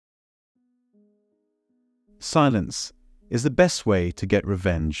Silence is the best way to get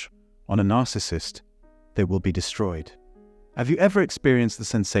revenge on a narcissist. They will be destroyed. Have you ever experienced the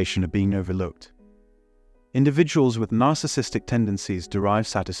sensation of being overlooked? Individuals with narcissistic tendencies derive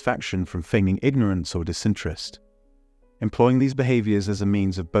satisfaction from feigning ignorance or disinterest, employing these behaviors as a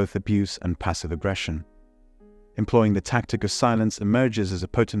means of both abuse and passive aggression. Employing the tactic of silence emerges as a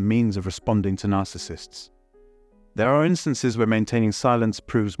potent means of responding to narcissists. There are instances where maintaining silence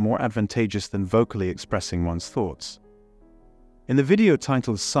proves more advantageous than vocally expressing one's thoughts. In the video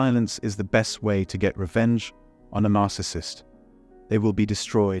titled "Silence is the Best Way to Get Revenge on a Narcissist, They Will Be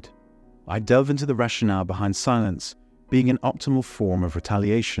Destroyed," I delve into the rationale behind silence being an optimal form of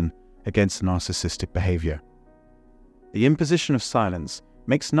retaliation against narcissistic behavior. The imposition of silence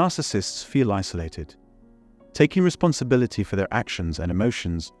makes narcissists feel isolated. Taking responsibility for their actions and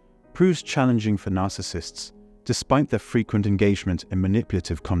emotions proves challenging for narcissists, despite their frequent engagement in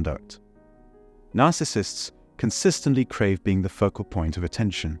manipulative conduct. Narcissists consistently crave being the focal point of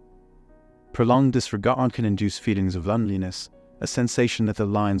attention. Prolonged disregard can induce feelings of loneliness, a sensation that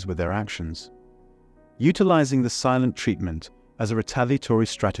aligns with their actions. Utilizing the silent treatment as a retaliatory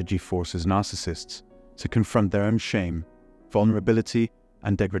strategy forces narcissists to confront their own shame, vulnerability,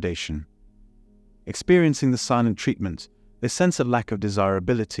 and degradation. Experiencing the silent treatment, they sense a lack of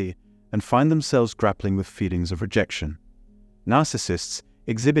desirability and find themselves grappling with feelings of rejection. Narcissists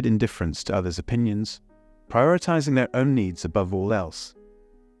exhibit indifference to others' opinions, prioritizing their own needs above all else.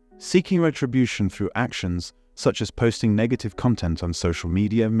 Seeking retribution through actions such as posting negative content on social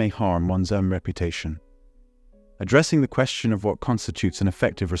media may harm one's own reputation. Addressing the question of what constitutes an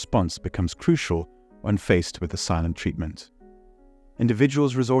effective response becomes crucial when faced with the silent treatment.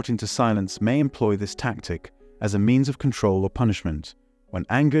 Individuals resorting to silence may employ this tactic as a means of control or punishment when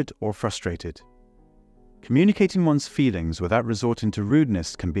angered or frustrated. Communicating one's feelings without resorting to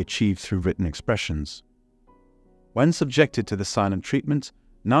rudeness can be achieved through written expressions. When subjected to the silent treatment,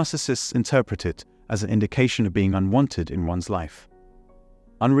 narcissists interpret it as an indication of being unwanted in one's life.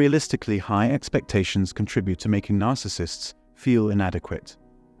 Unrealistically high expectations contribute to making narcissists feel inadequate.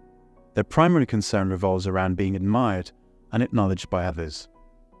 Their primary concern revolves around being admired and acknowledged by others.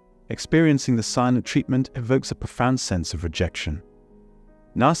 Experiencing the silent treatment evokes a profound sense of rejection.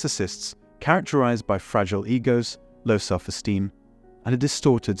 Narcissists, characterized by fragile egos, low self-esteem, and a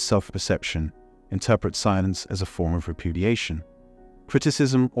distorted self-perception, interpret silence as a form of repudiation.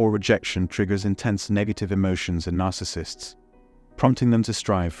 Criticism or rejection triggers intense negative emotions in narcissists, prompting them to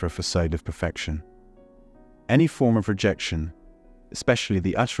strive for a facade of perfection. Any form of rejection, especially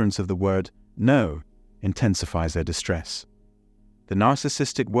the utterance of the word "no," intensifies their distress. The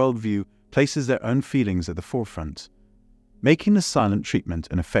narcissistic worldview places their own feelings at the forefront, making the silent treatment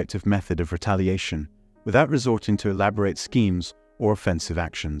an effective method of retaliation without resorting to elaborate schemes or offensive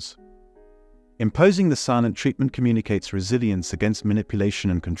actions. Imposing the silent treatment communicates resilience against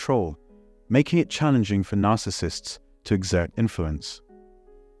manipulation and control, making it challenging for narcissists to exert influence.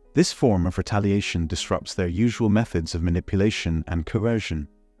 This form of retaliation disrupts their usual methods of manipulation and coercion.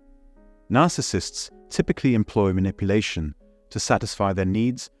 Narcissists typically employ manipulation to satisfy their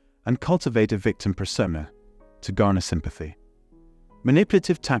needs and cultivate a victim persona to garner sympathy.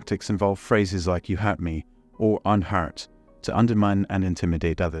 Manipulative tactics involve phrases like "you hurt me" or "I'm hurt" to undermine and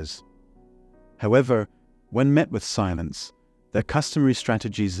intimidate others. However, when met with silence, their customary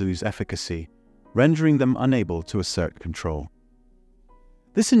strategies lose efficacy, rendering them unable to assert control.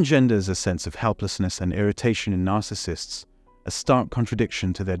 This engenders a sense of helplessness and irritation in narcissists, a stark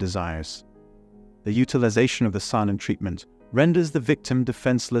contradiction to their desires. The utilization of the silent treatment renders the victim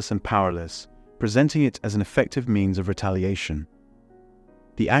defenseless and powerless, presenting it as an effective means of retaliation.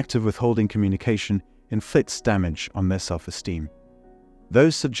 The act of withholding communication inflicts damage on their self-esteem.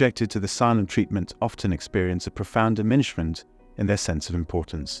 Those subjected to the silent treatment often experience a profound diminishment in their sense of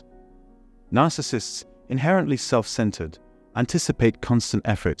importance. Narcissists, inherently self-centered, anticipate constant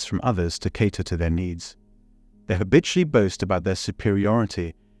efforts from others to cater to their needs. They habitually boast about their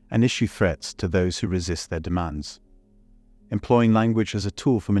superiority and issue threats to those who resist their demands. Employing language as a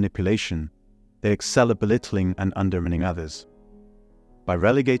tool for manipulation, they excel at belittling and undermining others. By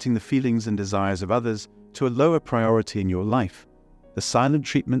relegating the feelings and desires of others to a lower priority in your life, the silent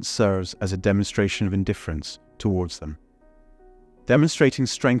treatment serves as a demonstration of indifference towards them. Demonstrating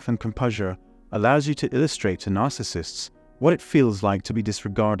strength and composure allows you to illustrate to narcissists what it feels like to be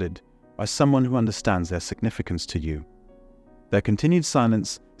disregarded by someone who understands their significance to you. Their continued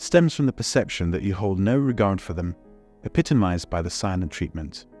silence stems from the perception that you hold no regard for them, epitomized by the silent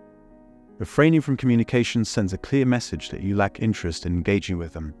treatment. Refraining from communication sends a clear message that you lack interest in engaging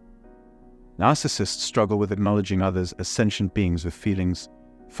with them. Narcissists struggle with acknowledging others as sentient beings with feelings,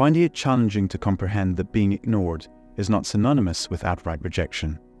 finding it challenging to comprehend that being ignored is not synonymous with outright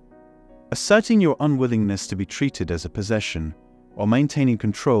rejection. Asserting your unwillingness to be treated as a possession or maintaining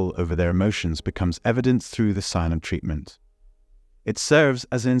control over their emotions becomes evident through the silent treatment. It serves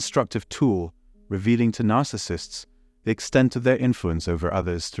as an instructive tool, revealing to narcissists the extent of their influence over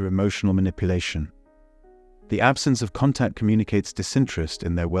others through emotional manipulation. The absence of contact communicates disinterest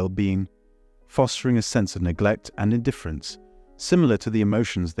in their well-being, fostering a sense of neglect and indifference, similar to the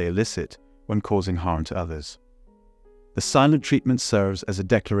emotions they elicit when causing harm to others. The silent treatment serves as a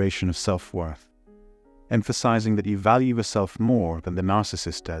declaration of self-worth, emphasizing that you value yourself more than the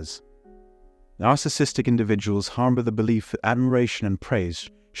narcissist does. Narcissistic individuals harbor the belief that admiration and praise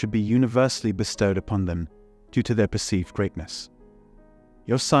should be universally bestowed upon them due to their perceived greatness.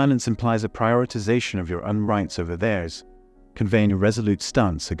 Your silence implies a prioritization of your own rights over theirs, conveying a resolute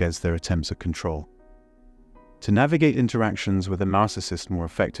stance against their attempts at control. To navigate interactions with a narcissist more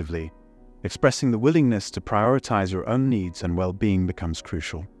effectively, expressing the willingness to prioritize your own needs and well-being becomes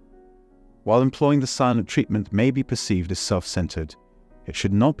crucial. While employing the silent treatment may be perceived as self-centered, it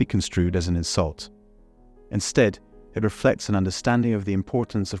should not be construed as an insult. Instead, it reflects an understanding of the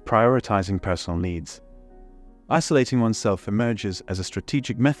importance of prioritizing personal needs. Isolating oneself emerges as a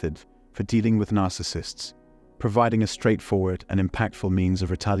strategic method for dealing with narcissists, providing a straightforward and impactful means of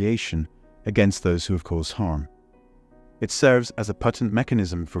retaliation against those who have caused harm. It serves as a potent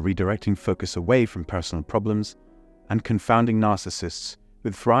mechanism for redirecting focus away from personal problems and confounding narcissists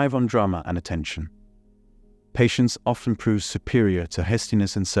who thrive on drama and attention. Patience often proves superior to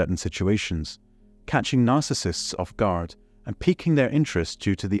hastiness in certain situations, catching narcissists off guard and piquing their interest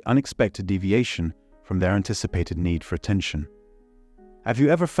due to the unexpected deviation from their anticipated need for attention. Have you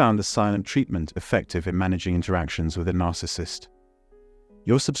ever found the silent treatment effective in managing interactions with a narcissist?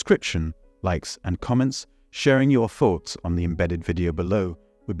 Your subscription, likes, and comments sharing your thoughts on the embedded video below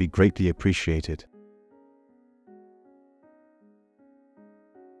would be greatly appreciated.